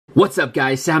What's up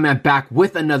guys, cejaman back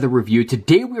with another review.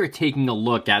 Today we are taking a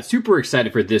look at, super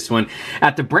excited for this one,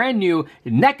 at the brand new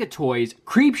Neca Toys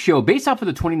Creepshow based off of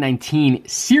the 2019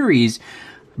 series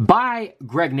by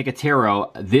Greg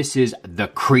Nicotero. This is The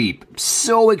Creep.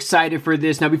 So excited for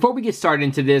this. Now before we get started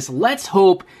into this, let's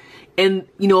hope and,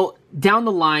 down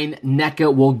the line,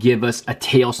 Neca will give us a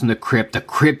Tales from the Crypt, the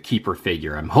Crypt Keeper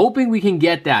figure. I'm hoping we can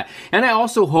get that. And I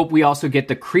also hope we also get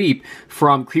the Creep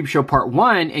from Creepshow Part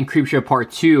 1 and Creepshow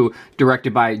Part 2,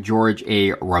 directed by George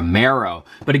A. Romero.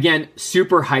 But again,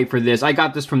 super hyped for this. I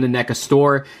got this from the Neca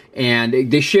store, and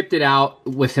they shipped it out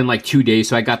within like 2 days,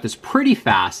 so I got this pretty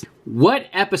fast. What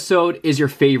episode is your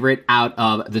favorite out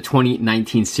of the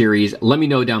 2019 series? Let me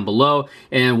know down below.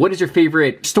 And what is your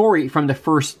favorite story from the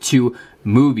first two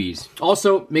movies?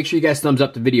 Also, make sure you guys thumbs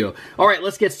up the video. All right,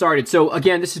 let's get started. So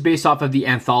again, this is based off of the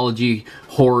anthology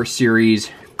horror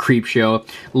series Creepshow.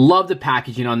 Love the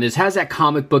packaging on this. Has that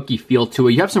comic booky feel to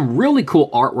it. You have some really cool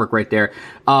artwork right there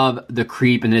of the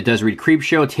Creep, and then it does read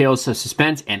Creepshow, Tales of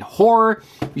Suspense and Horror.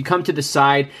 You come to the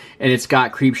side, and it's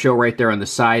got Creepshow right there on the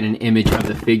side, an image of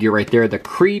the figure right there, the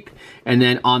Creep. And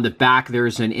then on the back,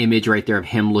 there's an image right there of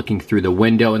him looking through the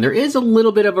window. And there is a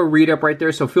little bit of a read up right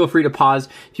there, so feel free to pause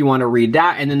if you want to read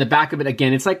that. And then the back of it,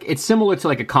 again, it's similar to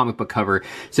like a comic book cover. It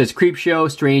says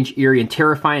Creepshow, strange, eerie, and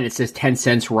terrifying. It says 10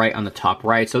 cents right on the top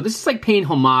right. So this is like paying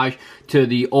homage to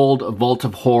the old Vault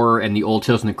of Horror and the old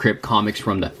Tales from the Crypt comics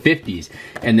from the 50s.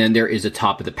 And then there is a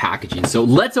top of the packaging. So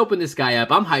let's open this guy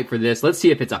up. I'm hyped for this. Let's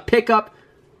see if it's a pickup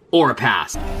or a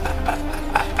pass.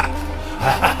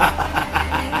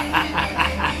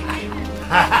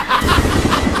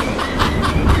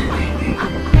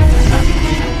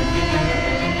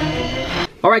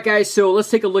 Alright guys, so let's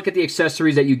take a look at the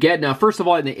accessories that you get. Now first of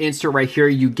all, in the insert right here,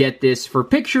 you get this for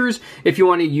pictures if you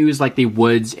want to use like the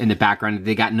woods in the background.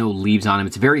 They got no leaves on them.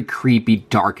 It's a very creepy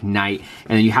dark night.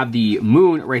 And then you have the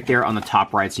moon right there on the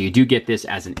top right, so you do get this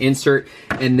as an insert.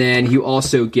 And then you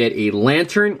also get a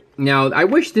lantern. Now, I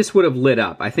wish this would have lit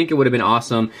up. I think it would have been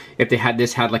awesome if they had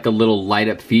this had like a little light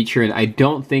up feature, and I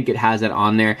don't think it has that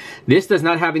on there. This does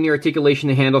not have any articulation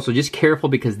to handle, so just careful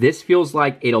because this feels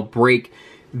like it'll break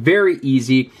very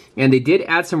easy. And they did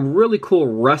add some really cool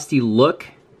rusty look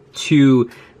to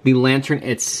the lantern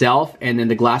itself, and then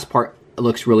the glass part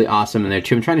looks really awesome in there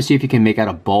too. I'm trying to see if you can make out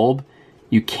a bulb.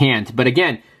 You can't, but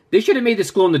again, they should have made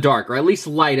this glow in the dark, or at least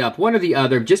light up, one or the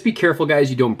other. Just be careful, guys,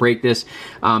 you don't break this.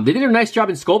 They did a nice job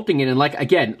in sculpting it, and like,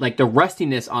 again, like the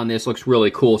rustiness on this looks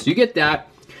really cool. So you get that.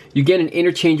 You get an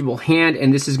interchangeable hand,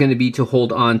 and this is going to be to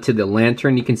hold on to the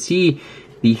lantern. You can see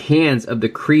the hands of the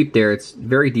Creep there. It's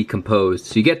very decomposed.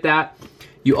 So you get that.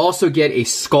 You also get a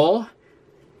skull.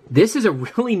 This is a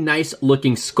really nice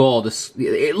looking skull.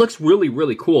 It looks really,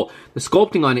 really cool. The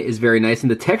sculpting on it is very nice,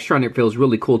 and the texture on it feels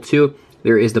really cool too.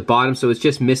 There is the bottom, so it's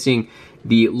just missing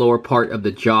the lower part of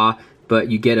the jaw, but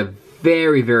you get a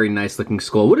very, very nice looking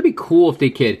skull. Would it be cool if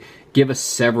they could give us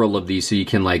several of these so you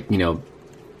can, like, I don't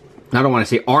want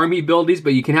to say army build these,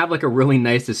 but you can have like a really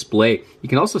nice display. You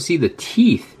can also see the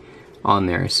teeth on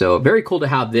there, so very cool to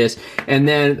have this. And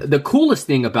then the coolest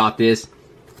thing about this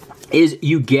is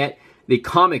you get the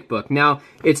comic book. Now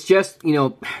it's just,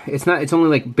 it's only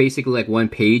like basically like one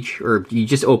page, or you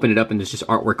just open it up and there's just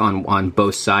artwork on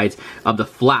both sides of the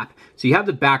flap. So you have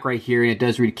the back right here, and it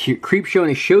does read Creepshow,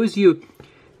 and it shows you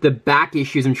the back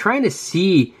issues. I'm trying to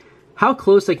see how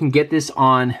close I can get this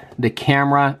on the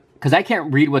camera, because I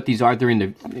can't read what these are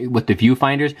with the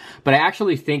viewfinders, but I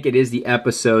actually think it is the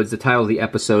episodes, the title of the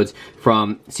episodes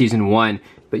from season 1.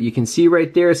 But you can see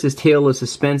right there, it says Tale of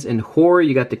Suspense and Horror.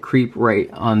 You got the Creep right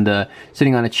on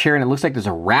sitting on a chair, and it looks like there's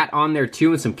a rat on there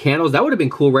too, and some candles. That would have been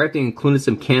cool, right? They included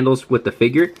some candles with the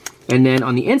figure. And then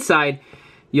on the inside,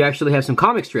 you actually have some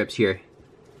comic strips here.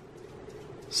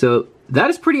 So that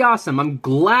is pretty awesome. I'm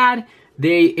glad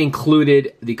they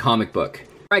included the comic book.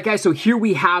 Alright guys, so here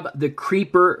we have the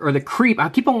Creeper, or the Creep. I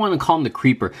keep on wanting to call him the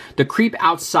Creeper. The Creep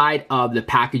outside of the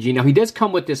packaging. Now he does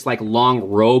come with this like long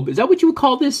robe. Is that what you would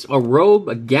call this? A robe?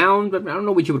 A gown? But I don't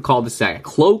know what you would call this. A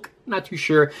cloak? I'm not too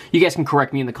sure. You guys can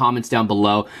correct me in the comments down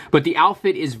below. But the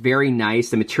outfit is very nice.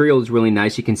 The material is really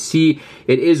nice. You can see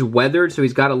it is weathered, so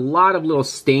he's got a lot of little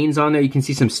stains on there. You can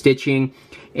see some stitching,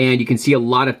 and you can see a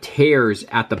lot of tears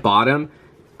at the bottom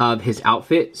of his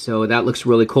outfit, so that looks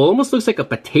really cool. Almost looks like a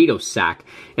potato sack.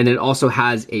 And then it also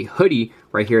has a hoodie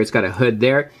right here. It's got a hood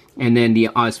there, and then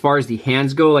as far as the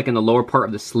hands go, like in the lower part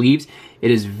of the sleeves,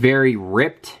 it is very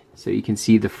ripped, so you can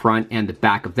see the front and the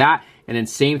back of that. And then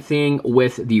same thing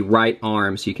with the right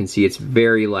arm, so you can see it's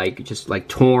very just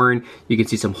torn. You can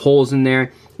see some holes in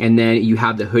there, and then you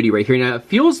have the hoodie right here. Now it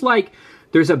feels like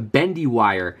there's a bendy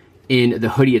wire in the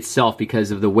hoodie itself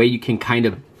because of the way you can kind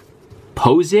of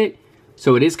pose it.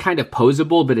 So it is kind of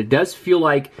posable, but it does feel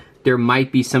like there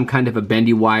might be some kind of a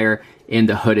bendy wire in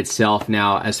the hood itself.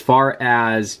 Now, as far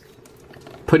as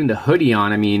putting the hoodie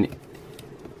on, I mean,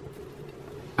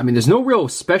 there's no real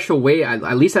special way,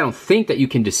 at least I don't think, that you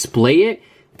can display it.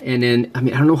 And then, I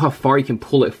don't know how far you can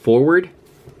pull it forward,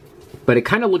 but it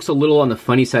kind of looks a little on the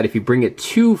funny side if you bring it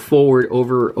too forward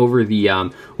over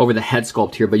the head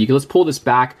sculpt here. But let's pull this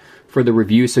back for the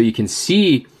review so you can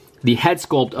see the head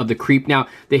sculpt of the Creep. Now,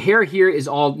 the hair here is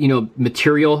all,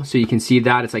 material, so you can see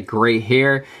that. It's like gray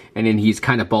hair, and then he's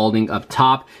kind of balding up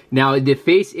top. Now, the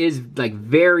face is like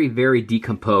very, very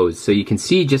decomposed, so you can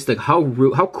see just like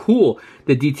how cool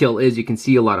the detail is. You can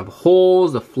see a lot of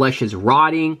holes, the flesh is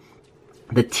rotting.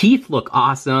 The teeth look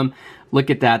awesome. Look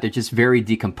at that, they're just very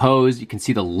decomposed. You can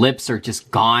see the lips are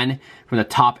just gone from the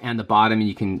top and the bottom, and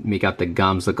you can make out the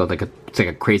gums look like it's like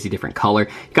a crazy different color.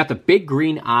 You got the big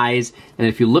green eyes, and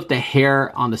if you lift the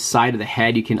hair on the side of the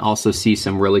head, you can also see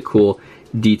some really cool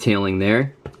detailing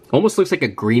there. Almost looks like a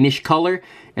greenish color,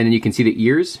 and then you can see the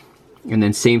ears. And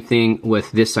then same thing with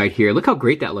this side here. Look how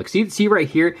great that looks. See right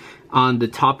here on the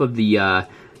top of the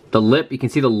lip, you can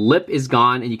see the lip is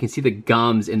gone, and you can see the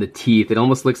gums and the teeth. It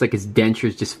almost looks like his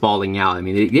denture's just falling out. I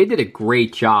mean, they did a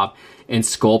great job in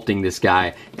sculpting this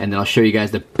guy. And then I'll show you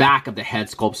guys the back of the head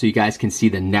sculpt so you guys can see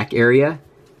the neck area.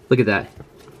 Look at that.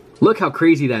 Look how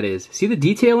crazy that is. See the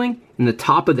detailing in the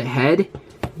top of the head?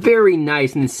 Very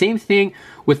nice. And the same thing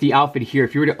with the outfit here.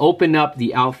 If you were to open up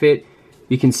the outfit,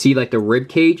 you can see like the rib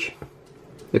cage,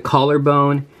 the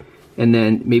collarbone, and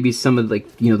then maybe some of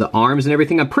like, the arms and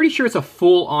everything. I'm pretty sure it's a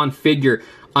full-on figure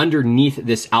underneath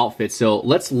this outfit. So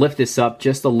let's lift this up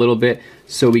just a little bit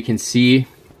so we can see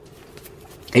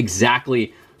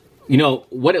exactly,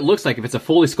 what it looks like if it's a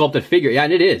fully sculpted figure. Yeah,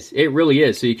 and it is. It really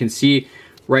is. So you can see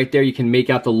right there, you can make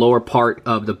out the lower part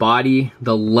of the body,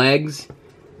 the legs,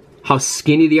 how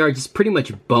skinny they are, just pretty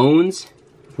much bones,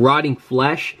 rotting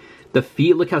flesh. The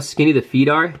feet, look how skinny the feet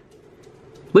are.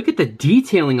 Look at the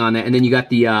detailing on that. And then you got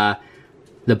the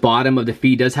bottom of the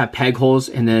feet does have peg holes.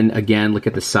 And then again, look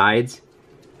at the sides.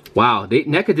 Wow,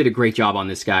 NECA did a great job on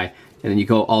this guy. And then you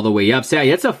go all the way up. So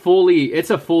yeah, it's a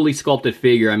fully sculpted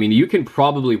figure. I mean, you can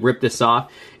probably rip this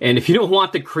off. And if you don't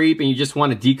want the Creep and you just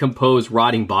want a decomposed,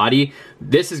 rotting body,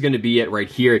 this is going to be it right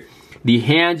here. The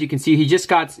hands, you can see he just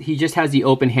has the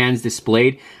open hands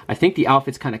displayed. I think the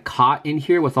outfit's kind of caught in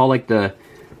here with all like the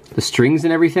strings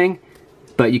and everything.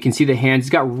 But you can see the hands.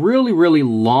 He's got really, really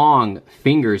long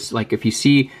fingers. Like if you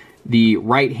see the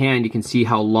right hand, you can see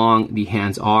how long the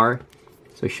hands are.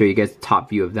 So I'll show you guys the top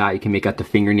view of that. You can make out the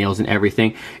fingernails and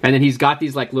everything. And then he's got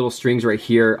these like little strings right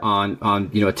here on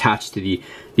attached to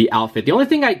the outfit. The only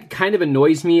thing that kind of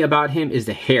annoys me about him is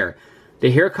the hair. The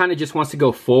hair kind of just wants to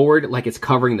go forward like it's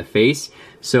covering the face.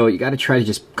 So you got to try to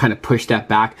just kind of push that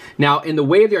back. Now, in the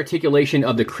way of the articulation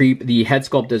of the Creep, the head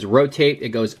sculpt does rotate. It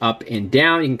goes up and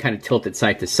down. You can kind of tilt it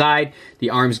side to side. The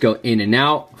arms go in and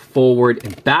out, forward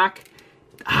and back.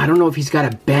 I don't know if he's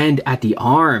got a bend at the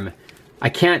arm. I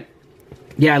can't.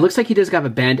 Yeah, it looks like he does have a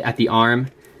bend at the arm.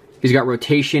 He's got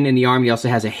rotation in the arm. He also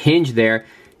has a hinge there.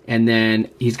 And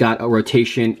then he's got a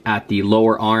rotation at the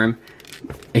lower arm.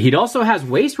 He also has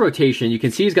waist rotation. You can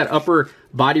see he's got upper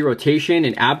body rotation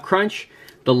and ab crunch.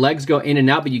 The legs go in and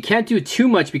out, but you can't do too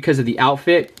much because of the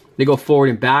outfit. They go forward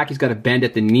and back. He's got a bend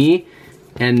at the knee.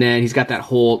 And then he's got that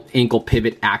whole ankle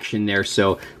pivot action there.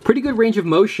 So pretty good range of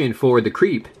motion for the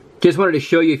Creep. Just wanted to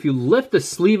show you, if you lift the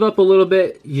sleeve up a little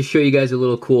bit, just show you guys a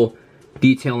little cool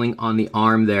detailing on the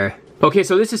arm there. Okay,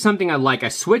 so this is something I like. I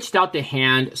switched out the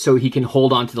hand so he can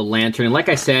hold on to the lantern. And like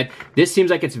I said, this seems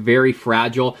like it's very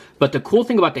fragile. But the cool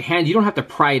thing about the hand, you don't have to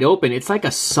pry it open. It's like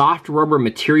a soft rubber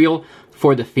material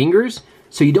for the fingers.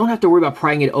 So you don't have to worry about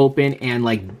prying it open and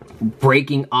like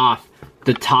breaking off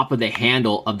the top of the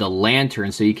handle of the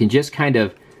lantern. So you can just kind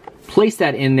of place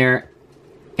that in there.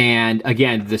 And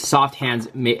again, the soft hands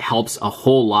helps a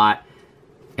whole lot.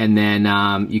 And then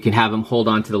you can have him hold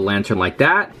on to the lantern like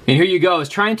that. And here you go. I was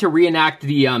trying to reenact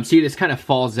the, see, this kind of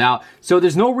falls out. So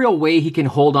there's no real way he can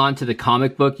hold on to the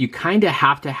comic book. You kind of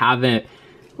have to have it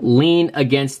lean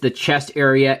against the chest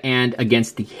area and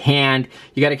against the hand.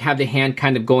 You got to have the hand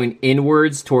kind of going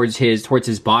inwards towards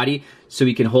his body so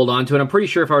he can hold on to it. I'm pretty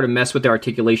sure if I were to mess with the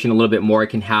articulation a little bit more, I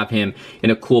can have him in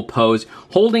a cool pose,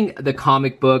 holding the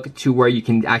comic book to where you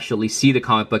can actually see the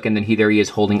comic book, and then there he is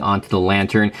holding onto the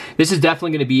lantern. This is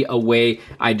definitely going to be a way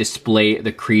I display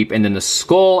the Creep. And then the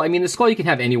skull, I mean, the skull you can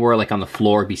have anywhere, like on the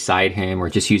floor beside him, or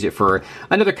just use it for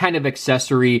another kind of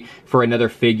accessory for another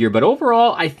figure. But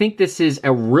overall, I think this is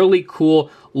a really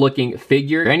cool looking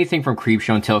figure. Anything from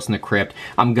Creepshow and Tales from the Crypt,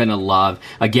 I'm gonna love.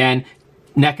 Again,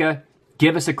 NECA,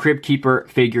 give us a Crypt Keeper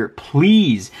figure,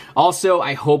 please. Also,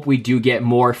 I hope we do get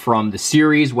more from the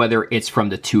series, whether it's from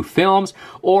the 2 films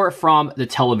or from the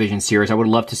television series. I would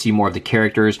love to see more of the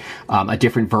characters, a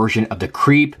different version of the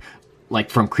Creep,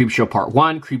 like from Creepshow Part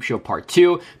 1, Creepshow Part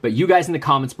 2. But you guys in the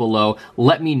comments below,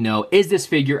 let me know, is this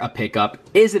figure a pickup?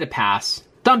 Is it a pass?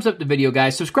 Thumbs up the video,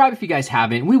 guys. Subscribe if you guys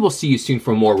haven't. We will see you soon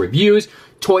for more reviews,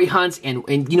 toy hunts, and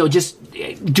you know, just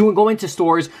going to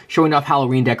stores, showing off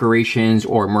Halloween decorations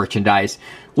or merchandise.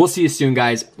 We'll see you soon,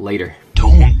 guys. Later.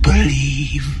 Don't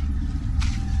believe.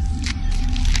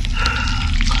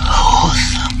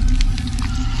 Awesome.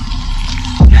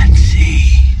 Let's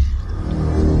see.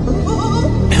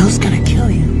 Who's gonna kill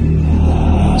you?